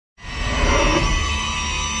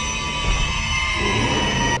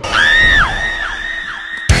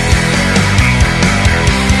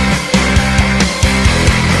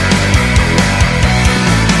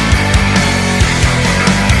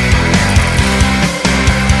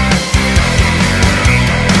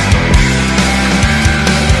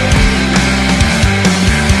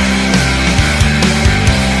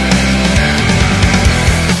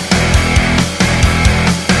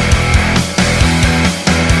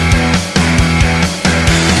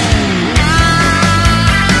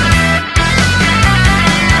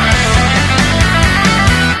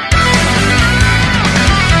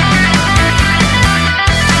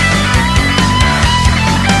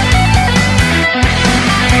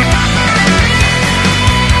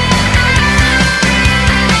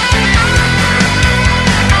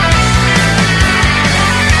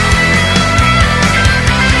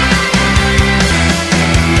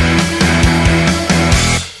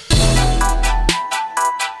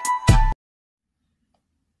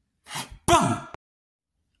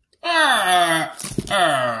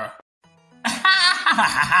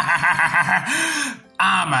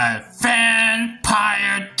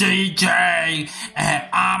DJ, and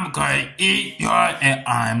I'm gonna eat your, and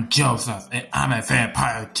I'm Joseph, and I'm a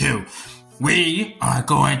vampire too. We are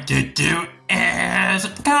going to do is,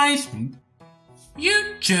 guys,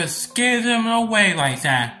 you just scared them away like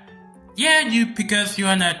that. Yeah, because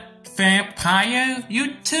you're not vampire,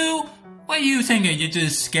 you too? What are you thinking, you're the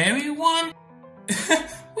scary one?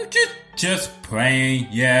 We're just playing,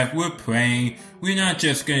 yeah, we're playing. We're not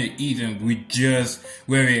just gonna eat them, we just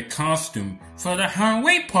wear a costume for the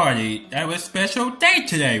Halloween party. That was a special day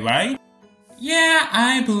today, right? Yeah,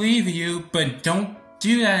 I believe you, but don't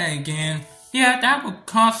do that again. Yeah, that would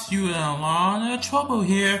cost you a lot of trouble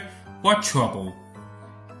here. What trouble?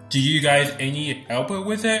 Do you guys need help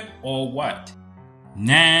with it, or what?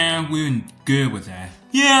 Nah, we're good with that.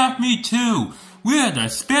 Yeah, me too. We're at a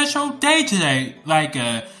special day today, like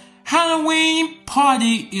a Halloween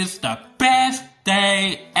party is the best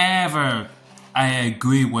day ever. I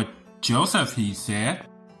agree with Joseph, he said.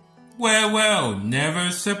 Well, never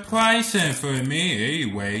surprising for me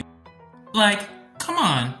anyway. Like, come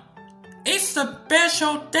on. It's a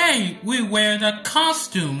special day. We wear the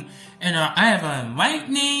costume and I have a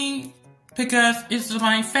lightning because it's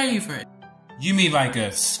my favorite. You mean like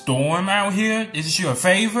a storm out here? Is this your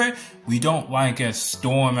favorite? We don't like a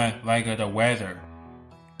storm like the weather.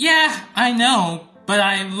 Yeah, I know, but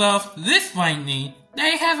I love this lightning.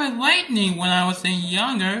 They have a lightning when I was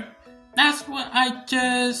younger. That's what I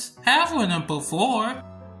just have with them before.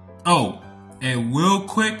 Oh, and real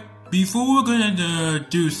quick, before we're gonna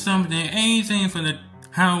do anything for the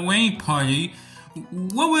Halloween party,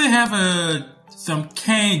 what would have some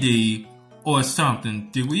candy or something?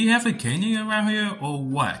 Do we have a candy around here or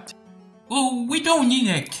what? Well, we don't need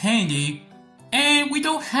a candy, and we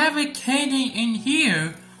don't have a candy in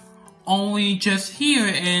here. Only just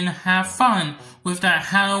here and have fun with that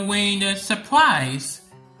Halloween surprise.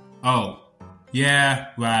 Oh, yeah,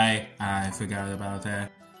 right, I forgot about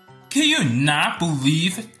that. Can you not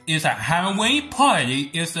believe it's a Halloween party?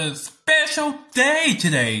 It's a special day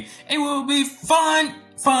today. It will be fun.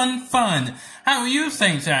 How do you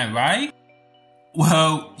think that, right?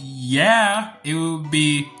 Well, yeah, it will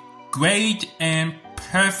be great and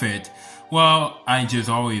perfect. Well, I just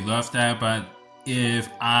always love that, but if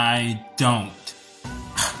I don't.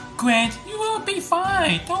 Grant, you will be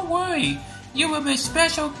fine, don't worry. You will be a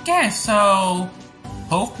special guest, so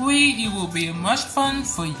hopefully it will be much fun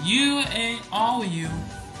for you and all of you.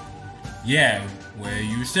 Yeah, where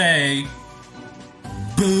you say.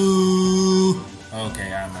 Boo!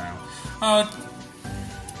 Okay, I'm out.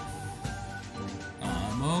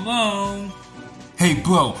 I'm alone. Hey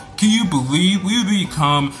bro, can you believe we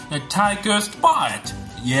become the Tiger Spot?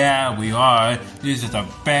 Yeah, we are. This is the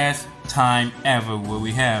best time ever where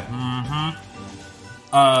we have.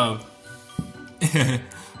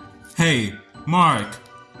 Hey, Mark,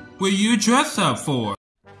 what you dressed up for?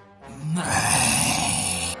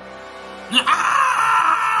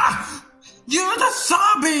 You're the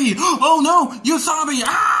zombie! Oh no, you're zombie!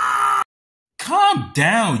 Calm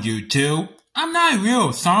down, you two. I'm not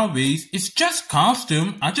real zombies. It's just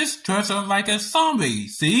costume. I just dress up like a zombie,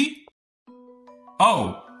 see?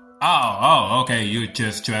 Oh, okay, you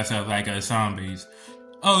just dress up like a zombies.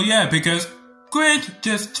 Oh yeah, because Grant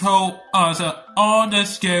just told us all the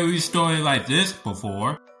scary story like this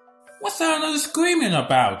before. What's all the screaming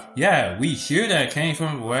about? Yeah, we hear that came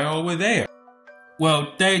from right over there.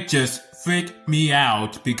 Well, they just freaked me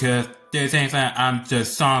out because they think that I'm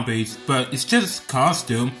just zombies, but it's just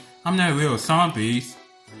costume. I'm not real zombies.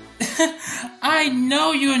 I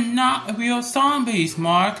know you're not real zombies,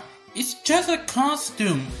 Mark. It's just a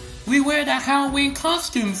costume. We wear the Halloween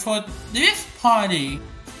costume for this party.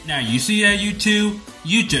 Now you see that, you two?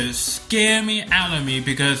 You just scare me out of me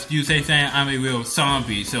because you say that I'm a real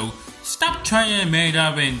zombie. So stop trying to make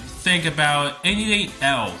up and think about anything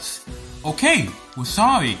else. Okay, we're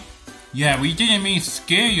sorry. Yeah, we didn't mean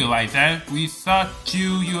scare you like that. We thought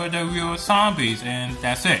you were the real zombies, and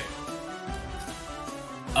that's it.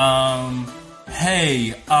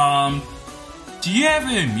 Hey, do you have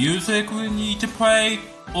any music we need to play?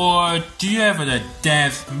 Or do you have a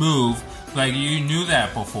dance move like you knew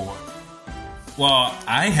that before? Well,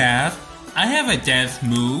 I have a dance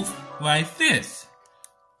move like this.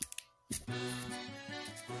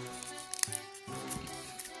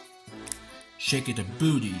 Shake it a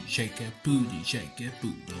booty, shake it booty, shake it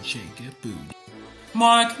booty, shake it booty.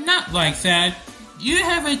 Mark, not like that. You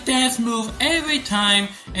have a dance move every time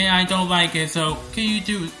and I don't like it, so can you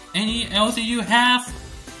do any else that you have?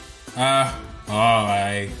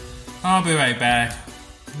 Alright. I'll be right back.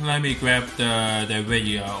 Let me grab the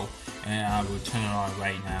video and I will turn it on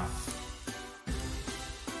right now.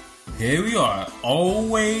 here we are.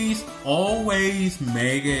 Always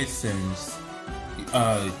making sense.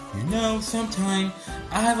 Sometimes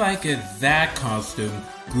I like that costume,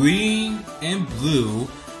 green and blue.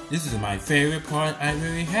 This is my favorite part I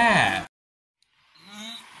really have.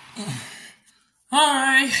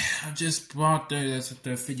 Alright, I just brought the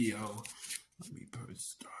video. Let me press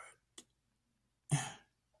start.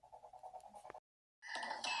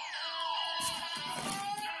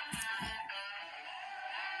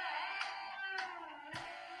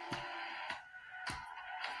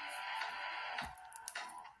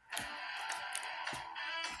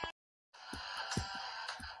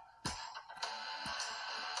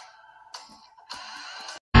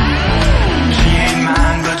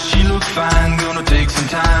 She looks fine, gonna take some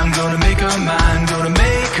time, gonna make her mine, gonna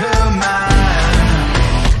make her mine.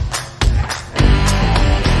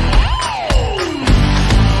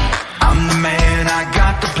 I'm the man, I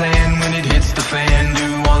got the plan, when it hits the fan,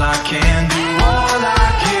 do all I can, do all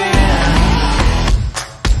I can.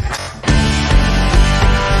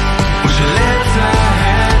 When she lets her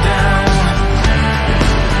hair down,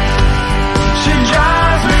 she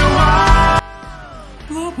drives me wild.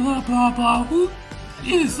 Blah blah blah blah. Who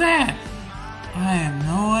is that? I have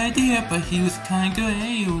no idea, but he was kinda good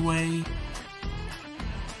anyway.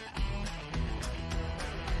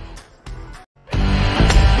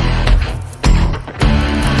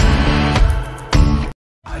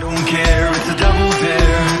 I don't care, it's a double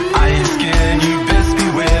dare. I ain't scared, you best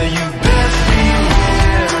beware, you best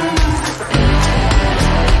beware.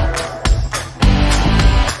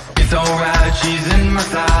 It's alright, she's in my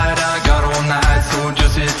side, I got all night, so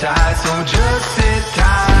just sit tight, so just sit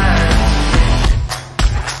tight.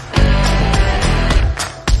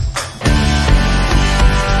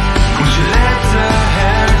 When she lets her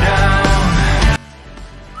hair down,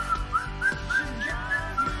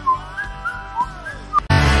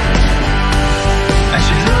 and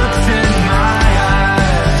she looks in my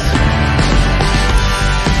eyes,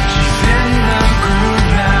 she's in the groove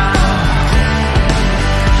now,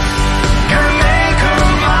 gonna make her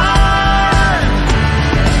mine.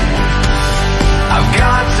 I've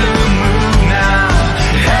got to move now,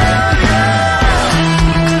 hell yeah.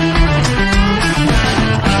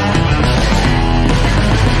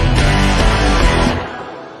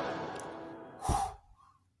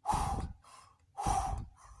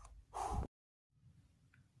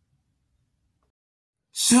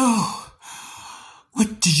 So,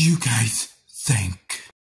 what did you guys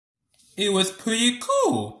think? It was pretty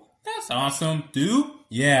cool. That's awesome, dude.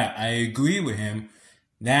 Yeah, I agree with him.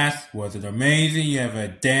 That was an amazing. You have a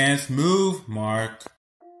dance move, Mark.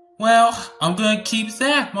 Well, I'm gonna keep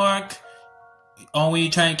that, Mark. Only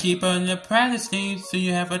trying to keep her in the practice team so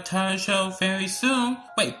you have a title show very soon.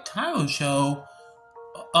 Wait, title show?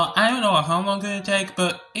 I don't know how long it's gonna take,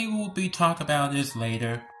 but it will be talk about this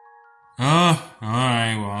later. Oh,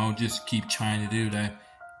 alright, well, I'll just keep trying to do that.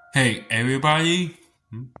 Hey, everybody.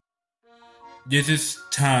 This is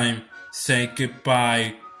time. Say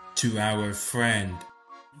goodbye to our friend.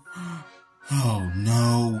 Oh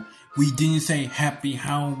no, we didn't say happy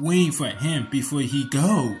Halloween for him before he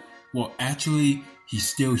go. Well, actually, he's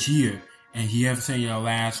still here, and he have to say the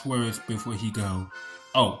last words before he go.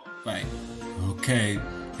 Oh, right. Okay,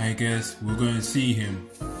 I guess we're gonna see him,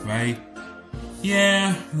 right?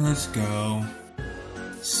 Yeah, let's go.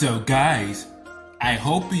 So guys, I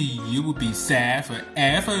hope you will be sad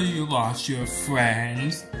forever you lost your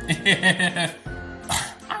friends. I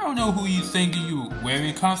don't know who you think you wearing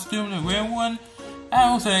a costume to wear one.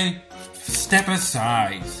 I would say step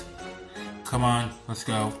aside. Come on, let's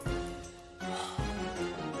go.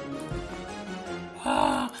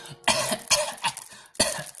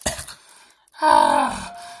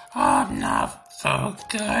 I'm not so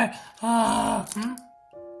good. Oh,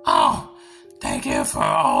 thank you for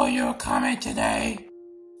all your coming today.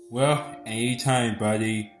 Well, anytime,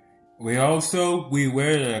 buddy. We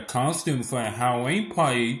wear a costume for a Halloween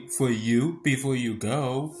party for you before you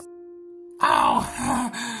go.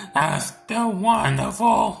 Oh, that's still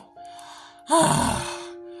wonderful. I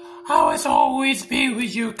was always be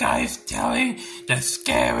with you guys telling the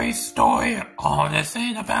scary story. All the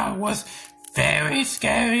thing about it was very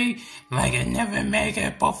scary, like I never made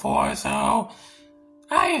it before, so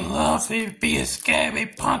I love to be a scary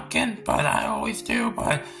pumpkin, but I always do,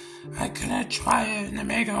 but I couldn't try it and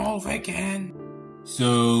make it over again.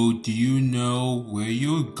 So, do you know where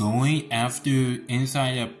you're going after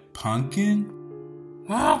inside a pumpkin?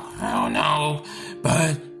 Well, I don't know,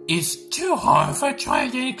 but it's too hard for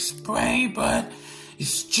trying to explain, but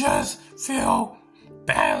it's just feel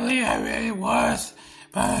badly I really was,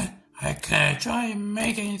 but I couldn't try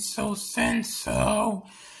making it so sense, so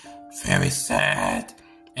very sad.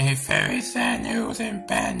 And very sad news and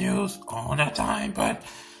bad news all the time, but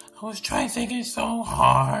I was trying thinking so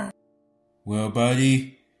hard. Well,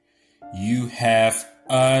 buddy, you have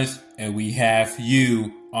us and we have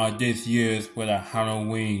you on this year's with a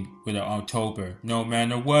Halloween, with an October. No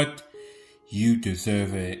matter what, you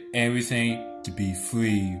deserve it. Everything to be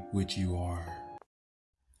free, which you are.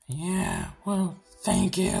 Yeah, well,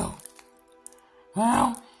 thank you.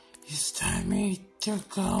 Well, it's time me to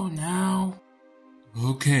go now.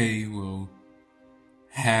 Okay, well,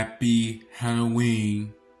 happy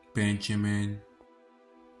Halloween, Benjamin.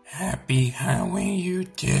 Happy Halloween, you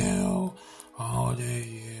too. All to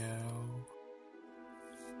you.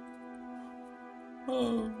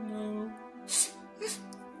 Oh no.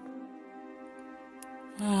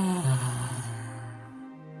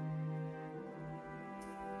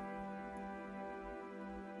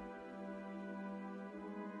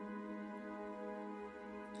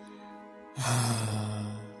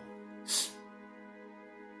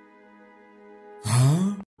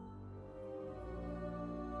 Huh?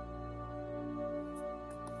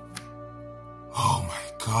 Oh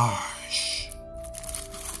my gosh.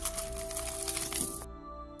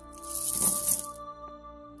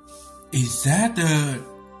 Is that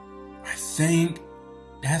I think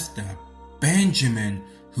that's the Benjamin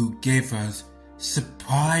who gave us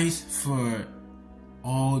surprise for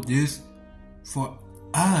all this for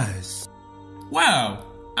us. Wow,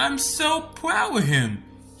 I'm so proud of him.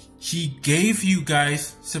 He gave you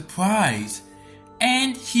guys surprise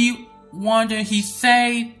and he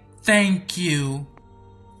said thank you.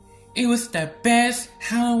 It was the best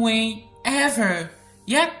Halloween ever.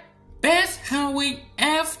 Yep, best Halloween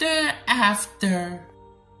after.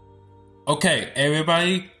 Okay,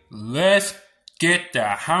 everybody, let's get the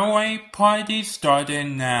Halloween party started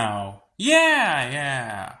now.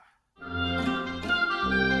 Yeah.